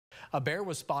A bear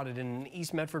was spotted in an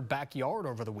East Medford backyard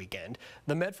over the weekend.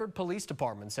 The Medford Police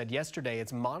Department said yesterday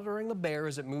it's monitoring the bear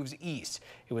as it moves east.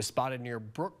 It was spotted near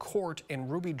Brook Court and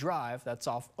Ruby Drive, that's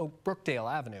off Brookdale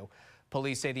Avenue.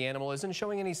 Police say the animal isn't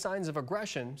showing any signs of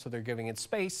aggression, so they're giving it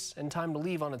space and time to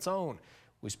leave on its own.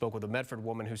 We spoke with a Medford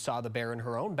woman who saw the bear in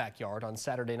her own backyard on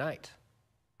Saturday night.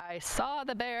 I saw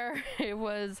the bear. It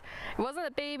wasn't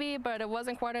a baby, but it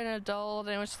wasn't quite an adult,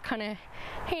 and it was just kind of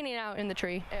hanging out in the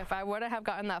tree. If I would have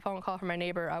gotten that phone call from my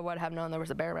neighbor, I would have known there was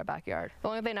a bear in my backyard. The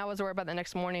only thing I was worried about the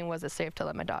next morning was it's safe to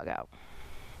let my dog out.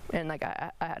 And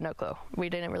I had no clue. We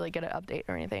didn't really get an update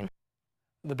or anything.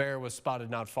 The bear was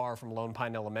spotted not far from Lone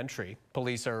Pine Elementary.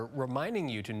 Police are reminding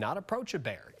you to not approach a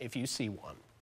bear if you see one.